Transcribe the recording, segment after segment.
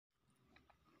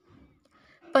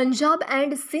Punjab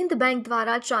and Sindh bank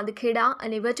દ્વારા ચાંદખેડા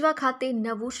અને વચવા ખાતે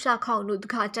નવું શાખાઓનું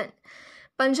ઉદ્ઘાટન.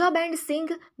 પંજાબ એન્ડ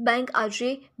સિંધ બેંક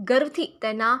આજે ગર્વથી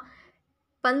તેના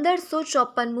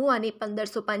 1554મું અને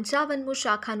 1555મું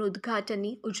શાખાનું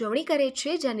ઉદ્ઘાટનની ઉજવણી કરે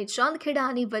છે, જેને ચાંદખેડા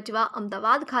અને વચવા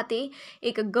અમદાવાદ ખાતે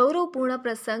એક ગૌરવપૂર્ણ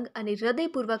પ્રસંગ અને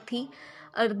હૃદયપૂર્વકથી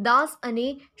અરદાસ અને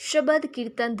શબદ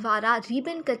કીર્તન દ્વારા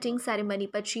રિબન કટિંગ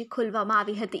સેરેમની પછી ખોલવામાં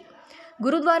આવી હતી.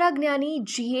 ગુરુદ્વારા જ્ઞાની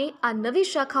જીએ આ નવી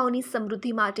શાખાઓની સમૃદ્ધિ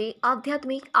માટે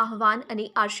આધ્યાત્મિક આહ્વાન અને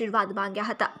આશીર્વાદ માંગ્યા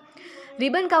હતા.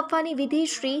 રિબન કાપવાની વિધિ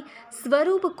શ્રી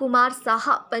સ્વરૂપ કુમાર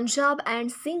સાહા, પંજાબ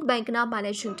એન્ડ સિંધ બેંકના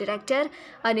મેનેજિંગ ડિરેક્ટર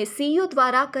અને સીઈઓ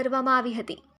દ્વારા કરવામાં આવી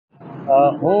હતી.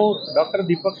 હું doctor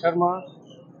Deepak Sharma,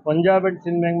 Punjab and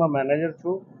Sindh બેંકમાં મેનેજર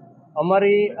છું.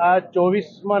 અમારી આ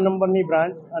 24મા નંબરની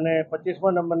બ્રાન્ચ અને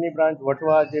 25મા નંબરની બ્રાન્ચ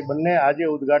વટવા, જે બંને આજે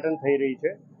ઉદ્ઘાટન થઈ રહી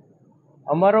છે.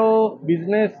 અમારો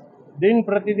બિઝનેસ દિન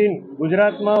પ્રતિદિન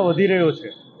ગુજરાતમાં વધી રહ્યો છે.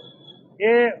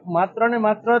 એ માત્ર ને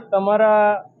માત્ર તમારા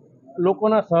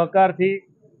લોકોના સહકારથી,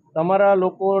 તમારા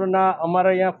લોકોના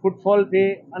અમારા અહીંયા ફૂટફોલથી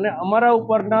અને અમારા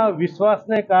ઉપરના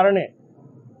વિશ્વાસને કારણે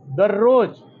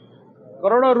દરરોજ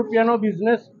કરોડો રૂપિયાનો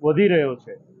બિઝનેસ વધી રહ્યો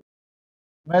છે.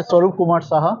 मैं स्वरूप Kumar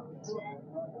Saha,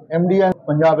 MD and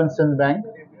Punjab and Sindh Bank.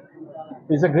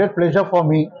 It's a great pleasure for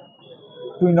me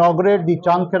to inaugurate the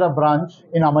Chandkheda branch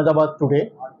in Ahmedabad today.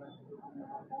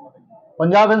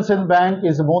 Punjab and Sindh Bank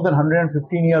is a more than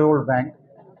 115-year-old bank.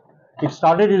 It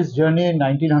started its journey in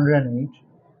 1908.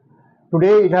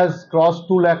 Today it has crossed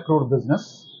 2 lakh crore business,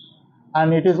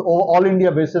 and it is all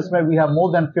India basis where we have more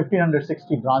than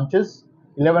 1560 branches,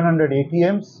 1100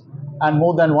 ATMs and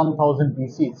more than 1000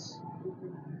 BCs.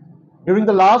 During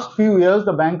the last few years,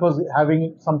 the bank was having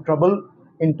some trouble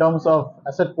in terms of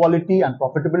asset quality and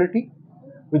profitability.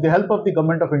 With the help of the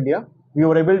Government of India, we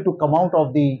were able to come out of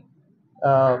the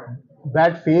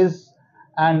bad phase,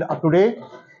 and today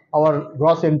our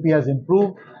gross NP has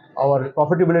improved, our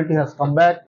profitability has come back.